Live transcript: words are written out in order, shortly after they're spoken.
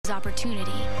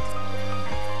opportunity.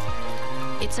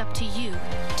 It's up to you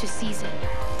to seize it.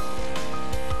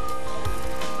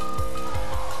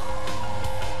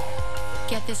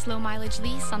 Get this low-mileage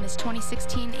lease on this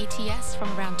 2016 ATS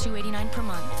from around $289 per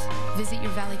month. Visit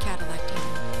your Valley Cadillac dealer.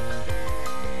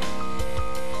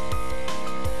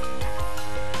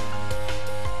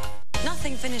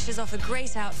 Nothing finishes off a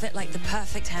great outfit like the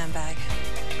perfect handbag.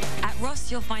 At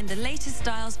Ross, you'll find the latest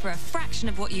styles for a fraction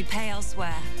of what you pay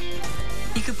elsewhere.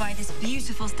 You could buy this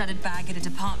beautiful studded bag at a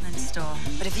department store,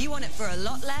 but if you want it for a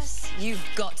lot less, you've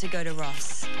got to go to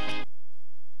Ross.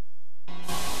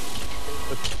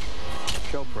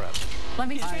 Show prep. Let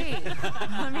me see.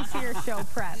 Let me see your show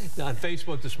prep. On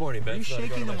Facebook this morning, Beth. Are you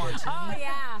shaking the martini? Oh,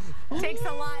 yeah. Takes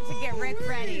a lot to get Rick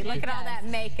ready. Look at all that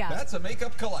makeup. That's a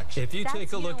makeup collection. If you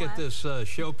take a look at this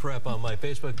show prep on my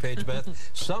Facebook page,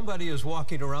 Beth, somebody is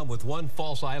walking around with one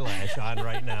false eyelash on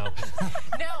right now.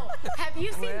 No. Have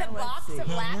you seen the box of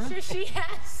lashes she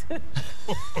has? And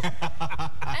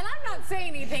I'm not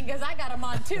saying anything because I got them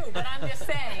on too, but I'm just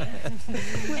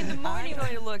saying. In the morning, I'm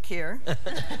going to look here.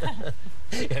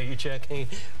 Yeah, you checking?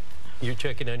 You're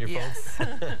checking on your phone? Yes.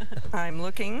 I'm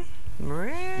looking.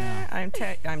 I'm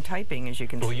typing, as you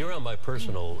can see. Well, you're on my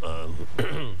personal.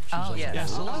 Oh, yes. Yeah,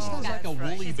 Celeste has like a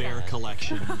woolly bear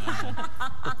collection.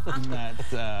 In that.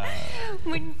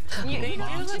 They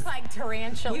do look like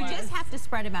tarantulas. You just have to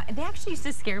spread them out. They actually used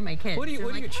to scare my kids. What are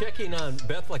you checking on,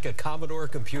 Beth? Like a Commodore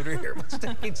computer here? What's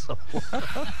taking so long?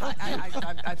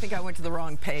 I think I went to the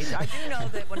wrong page. I do know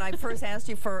that when I first asked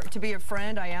you to be a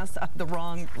friend, I asked the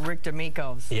wrong Rick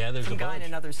D'Amico's. Yeah, there's some a guy in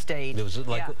another state. It was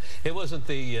like it wasn't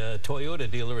the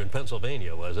Toyota dealer in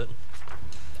Pennsylvania, was it?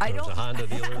 I don't, a Honda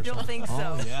dealer I don't think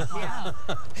so. Oh,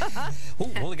 yeah.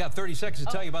 Ooh, only got 30 seconds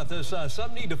to tell you about this.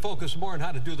 Some need to focus more on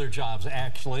how to do their jobs,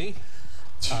 actually.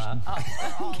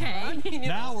 Okay. I mean,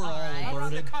 now we're all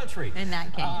around the country. In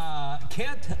that case.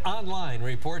 Kent Online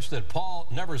reports that Paul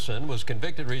Neverson was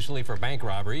convicted recently for bank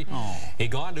robbery. He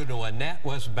gone into a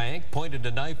NatWest bank, pointed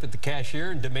a knife at the cashier,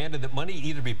 and demanded that money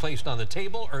either be placed on the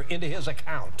table or into his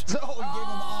account. So we gave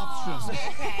him options.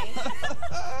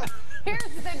 Okay.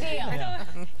 Here's the deal. Yeah.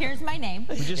 Here's my name.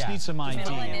 We just need some ID.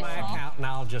 Put it in my account, and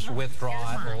I'll just withdraw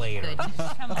it later. Good.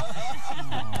 Come on.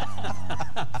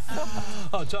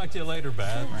 I'll talk to you later,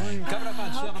 Beth. Coming up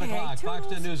on 7 o'clock, Fox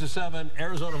 10 News at 7,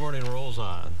 Arizona Morning rolls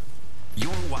on.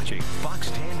 You're watching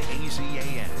Fox 10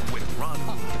 AZAM with Ron,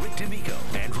 Rick D'Amico,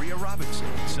 Andrea Robinson,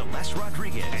 Celeste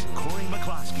Rodriguez, and Corey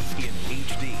McCloskey in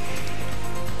HD.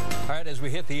 All right, as we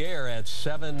hit the air at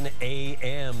 7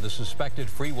 a.m., the suspected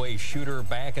freeway shooter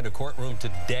back in a courtroom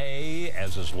today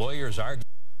as his lawyers argue.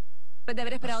 Después de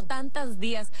haber esperado tantos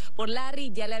días por Larry,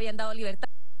 ya le habían dado libertad.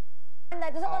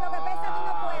 Entonces con lo que pesa tú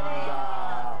no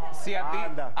puedes. Si a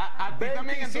ti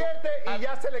también 27 y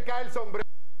ya se le cae el sombrero.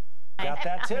 Got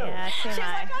that too. Yeah, she's like,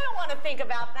 I don't want to think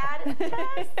about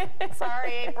that.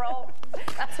 Sorry, April.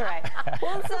 That's right.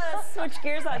 Well, let's switch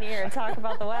gears on here and talk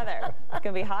about the weather. It's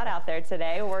going to be hot out there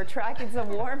today. We're tracking some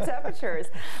warm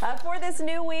temperatures. For this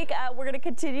new week, we're going to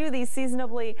continue these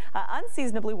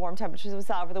unseasonably warm temperatures we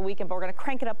saw over the weekend, but we're going to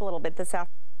crank it up a little bit this afternoon.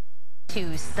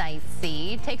 To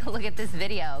sightsee, take a look at this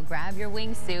video. Grab your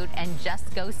wingsuit and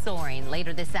just go soaring.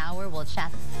 Later this hour, we'll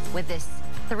chat with this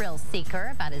thrill seeker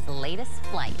about his latest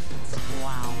flight.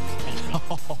 Wow.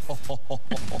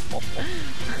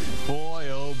 Boy,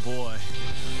 oh boy.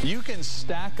 You can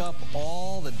stack up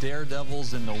all the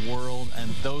daredevils in the world,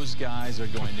 and those guys are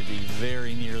going to be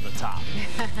very near the top.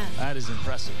 That is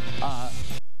impressive.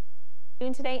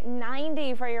 Today,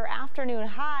 90 for your afternoon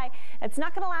high. It's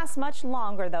not going to last much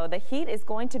longer, though. The heat is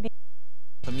going to be...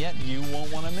 Yet you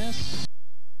won't want to miss.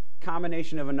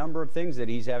 Combination of a number of things that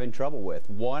he's having trouble with.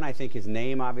 One, I think his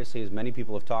name, obviously, as many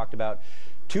people have talked about.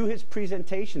 Two, his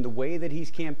presentation, the way that he's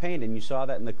campaigned, and you saw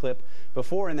that in the clip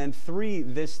before. And then three,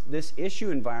 this issue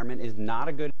environment is not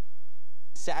a good...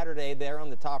 Saturday there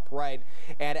on the top right.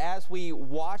 And as we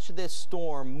watch this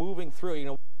storm moving through, you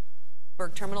know,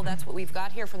 Terminal. That's what we've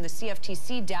got here from the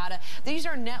CFTC data. These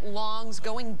are net longs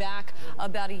going back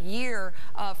about a year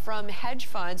from hedge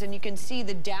funds, and you can see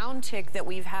the downtick that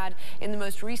we've had in the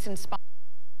most recent spot.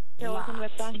 You're working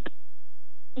with them.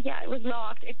 Yeah, it was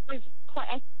locked. It was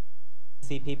quite...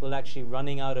 See people actually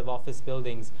running out of office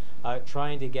buildings,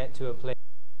 trying to get to a place.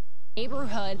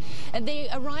 Neighborhood. They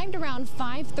arrived around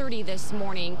 5:30 this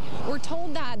morning. We're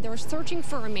told that they're searching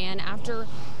for a man after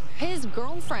His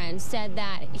girlfriend said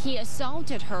that he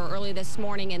assaulted her early this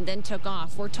morning and then took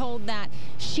off. We're told that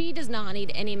she does not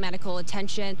need any medical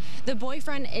attention. The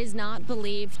boyfriend is not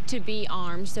believed to be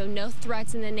armed, so no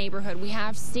threats in the neighborhood. We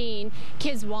have seen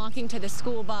kids walking to the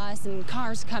school bus and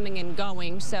cars coming and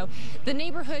going, so the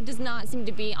neighborhood does not seem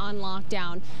to be on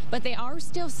lockdown, but they are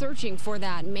still searching for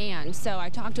that man. So I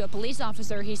talked to a police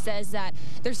officer. He says that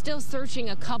they're still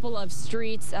searching a couple of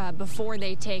streets before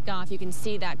they take off. You can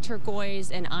see that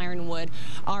Turquoise and Ironwood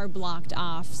are blocked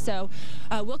off. So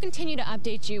we'll continue to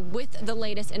update you with the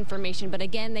latest information. But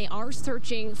again, they are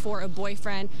searching for a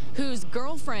boyfriend whose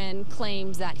girlfriend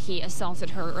claims that he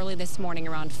assaulted her early this morning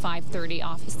around 5:30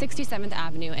 off 67th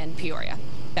Avenue in Peoria.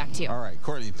 Back to you. All right,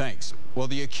 Courtney, thanks. Well,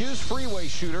 the accused freeway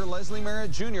shooter, Leslie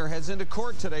Merritt Jr., heads into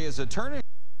court today as attorney.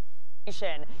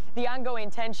 The ongoing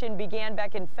tension began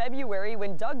back in February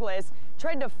when Douglas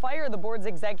tried to fire the board's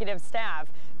executive staff.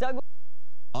 Douglas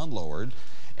Lowered,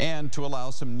 and to allow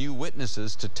some new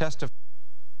witnesses to testify.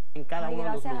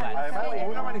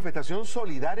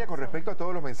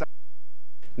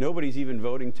 Nobody's even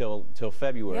voting till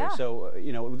February, Yeah. so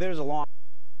you know there's a long.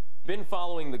 Been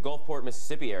following the Gulfport,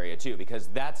 Mississippi area too, because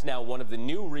that's now one of the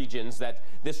new regions that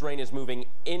this rain is moving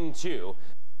into.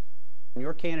 On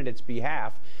your candidate's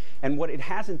behalf, and what it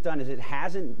hasn't done is it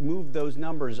hasn't moved those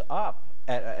numbers up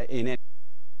in any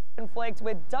conflict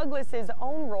with Douglas's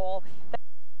own role.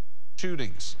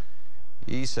 Shootings.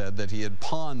 He said that he had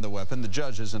pawned the weapon. The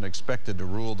judge isn't expected to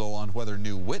rule, though, on whether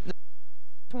new witnesses.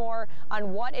 More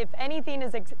on what, if anything,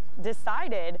 is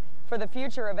decided for the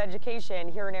future of education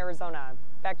here in Arizona.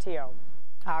 Back to you.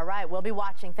 All right, we'll be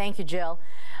watching. Thank you, Jill.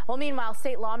 Well, meanwhile,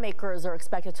 state lawmakers are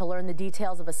expected to learn the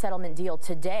details of a settlement deal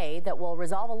today that will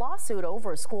resolve a lawsuit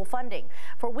over school funding.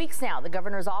 For weeks now, the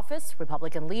governor's office,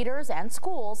 Republican leaders, and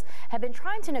schools have been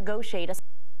trying to negotiate a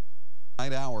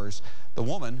Hours. The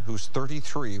woman, who's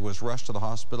 33, was rushed to the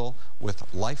hospital with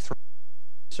life-threatening.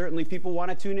 Certainly people want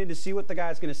to tune in to see what the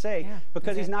guy's going to say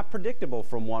because he's not predictable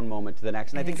from one moment to the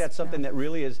next. And I think that's something that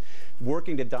really is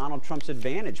working to Donald Trump's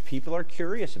advantage. People are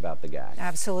curious about the guy.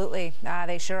 Absolutely.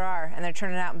 They sure are. And they're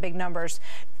turning out in big numbers.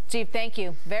 Steve, thank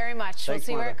you very much. We'll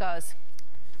see where it goes.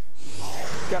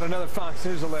 Got another Fox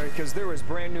News alert because there was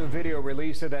brand new video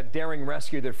released of that daring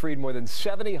rescue that freed more than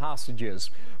 70 hostages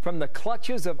from the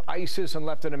clutches of ISIS and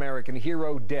left an American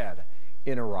hero dead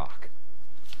in Iraq.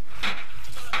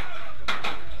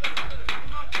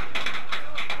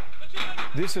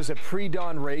 This is a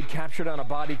pre-dawn raid captured on a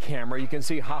body camera. You can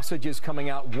see hostages coming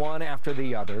out one after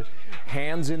the other,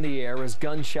 hands in the air as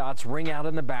gunshots ring out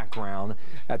in the background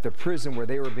at the prison where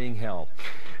they were being held.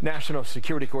 National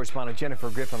security correspondent Jennifer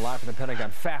Griffin live from the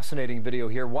Pentagon. Fascinating video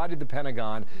here. Why did the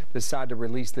Pentagon decide to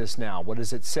release this now? What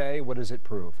does it say? What does it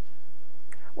prove?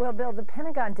 Well, Bill, the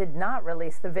Pentagon did not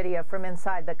release the video from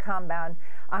inside the compound.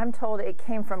 I'm told it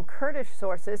came from Kurdish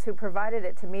sources who provided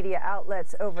it to media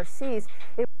outlets overseas.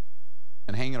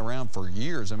 And hanging around for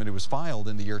years. I mean, it was filed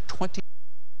in the year 20.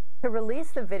 To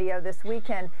release the video this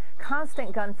weekend,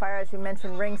 constant gunfire, as you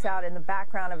mentioned, rings out in the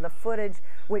background of the footage,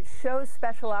 which shows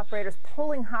special operators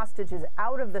pulling hostages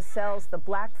out of the cells. The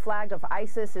black flag of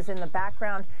ISIS is in the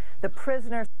background. The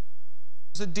prisoners.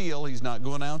 It's a deal. He's not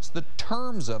going to announce the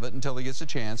terms of it until he gets a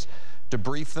chance to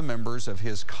brief the members of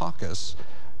his caucus,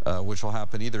 which will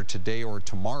happen either today or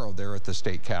tomorrow there at the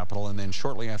state capitol. And then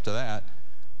shortly after that,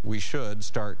 we should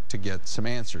start to get some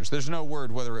answers. There's no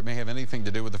word whether it may have anything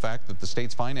to do with the fact that the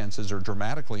state's finances are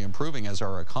dramatically improving as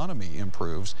our economy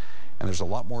improves, and there's a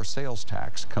lot more sales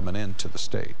tax coming into the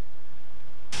state.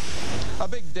 A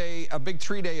big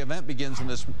three-day event begins in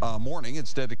this morning.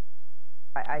 It's dedicated.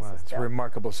 Wow, it's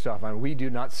remarkable stuff. I mean, we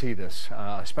do not see this,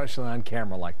 especially on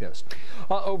camera like this.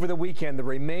 Over the weekend, the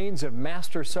remains of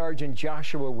Master Sergeant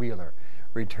Joshua Wheeler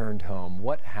returned home.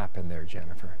 What happened there,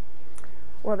 Jennifer?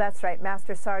 Well, that's right.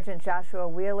 Master Sergeant Joshua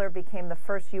Wheeler became the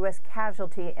first U.S.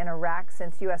 casualty in Iraq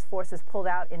since U.S. forces pulled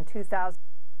out in 2000.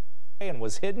 And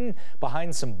was hidden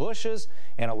behind some bushes,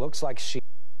 and it looks like she...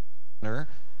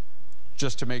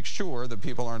 Just to make sure that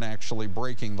people aren't actually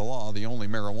breaking the law. The only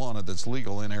marijuana that's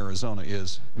legal in Arizona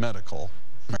is medical.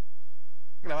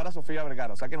 Grabar a Sofía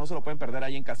Vergara, o sea que no se lo pueden perder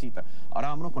ahí en casita. Ahora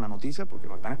vámonos con la noticia porque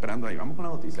lo están esperando ahí. Vamos con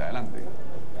la noticia, adelante.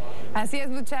 Así es,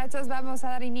 muchachos, vamos a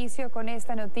dar inicio con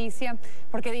esta noticia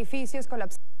porque edificios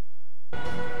colapsaron.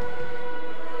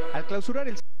 Al clausurar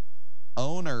el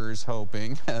owners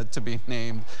hoping to be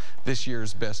named this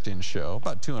year's Best in Show.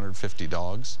 About 250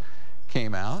 dogs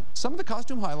came out. Some of the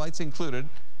costume highlights included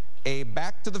a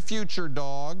Back to the Future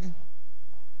dog.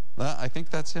 I think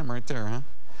that's him right there, huh?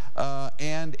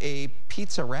 And a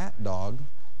pizza rat dog.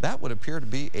 That would appear to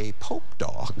be a Pope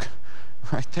dog.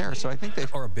 right there. So I think they...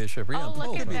 Or a bishop. Yeah, oh,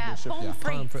 look at that.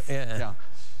 Pomfret. Yeah.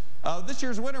 This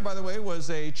year's winner, by the way, was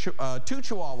two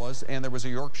Chihuahuas, and there was a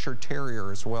Yorkshire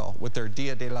Terrier as well, with their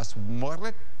Dia de las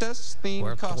Muertes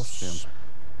themed costume.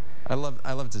 I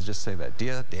love to just say that,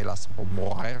 Dia de las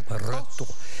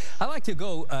Muertes. I like to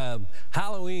go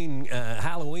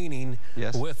Halloweening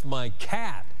with my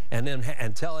cat.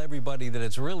 And tell everybody that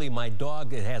it's really my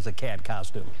dog that has a cat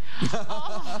costume.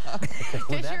 Oh.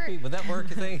 would that work,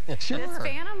 you think? Sure. Does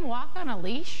Phantom walk on a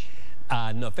leash?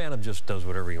 No, Phantom just does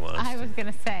whatever he wants. I was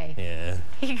going to say. Yeah.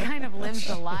 He kind of lives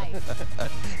the life.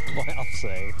 Well, I'll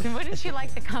say. Wouldn't she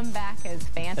like to come back as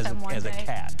Phantom one day? As a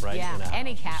cat, right? Yeah,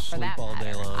 any cat for that matter. Sleep all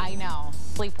day long. I know.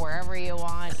 Sleep wherever you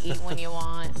want, eat when you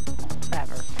want,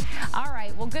 whatever. All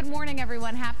right. Well, good morning,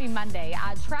 everyone. Happy Monday.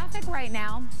 Traffic right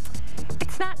now,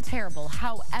 it's not terrible.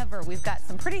 However, we've got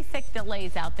some pretty thick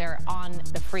delays out there on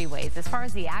the freeways. As far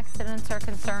as the accidents are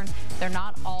concerned, they're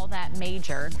not all that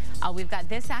major. We've got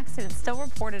this accident still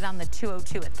reported on the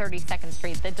 202 at 32nd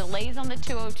Street. The delays on the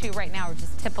 202 right now are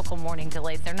just typical morning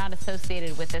delays. They're not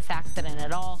associated with this accident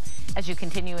at all. As you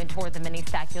continue in toward the mini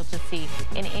stack, you'll just see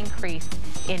an increase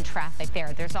in traffic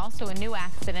there. There's also a new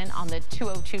accident on the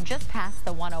 202 just past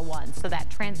the 101. So that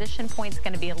transition point is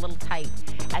going to be a little tight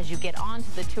as you get onto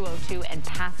the 202 and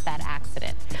past that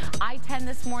accident. I-10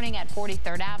 this morning at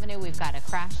 43rd Avenue. We've got a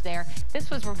crash there. This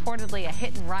was reportedly a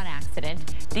hit-and-run accident.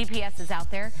 DPS is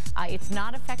out there. It's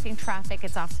not affecting traffic.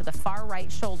 It's off to the far right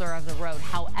shoulder of the road.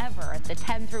 However, at the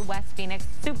 10 through West Phoenix,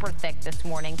 super thick this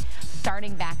morning,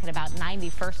 starting back at about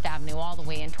 91st Avenue all the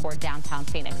way in toward downtown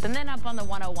Phoenix. And then up on the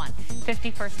 101,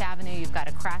 51st Avenue, you've got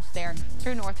a crash there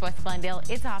through Northwest Glendale.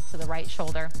 It's off to the right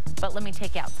shoulder. But let me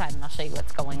take you outside and I'll show you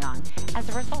what's going on as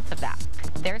a result of that.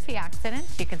 There's the accident.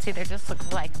 You can see there just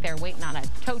looks like they're waiting on a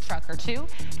tow truck or two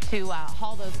to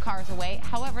haul those cars away.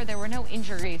 However, there were no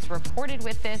injuries reported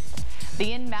with this.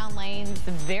 The inbound lanes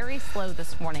very slow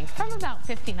this morning from about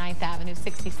 59th Avenue,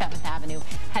 67th Avenue,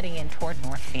 heading in toward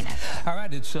North Phoenix. All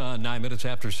right, it's 9 minutes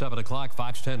after 7 o'clock.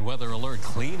 Fox 10 weather alert.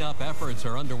 Cleanup efforts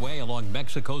are underway along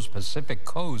Mexico's Pacific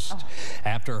coast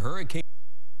after hurricane.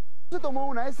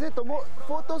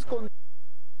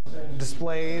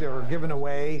 Displayed or given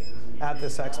away at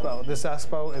this expo. This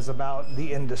expo is about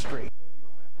the industry.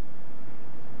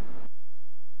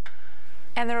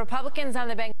 And the Republicans on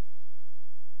the bank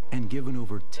and given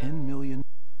over $10 million.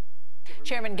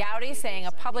 Chairman Gowdy saying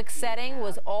a public setting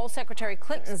was all Secretary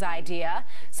Clinton's idea.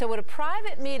 So would a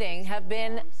private meeting have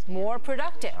been more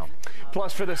productive?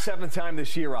 Plus, for the 7th time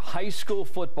this year, a high school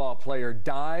football player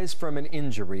dies from an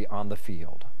injury on the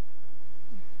field.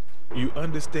 You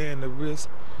understand the risk.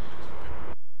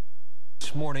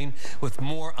 This morning with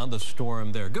more on the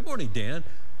storm there. Good morning, Dan.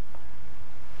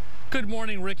 Good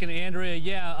morning, Rick and Andrea.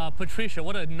 Yeah, Patricia,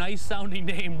 what a nice sounding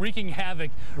name, wreaking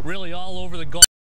havoc really all over the Gulf.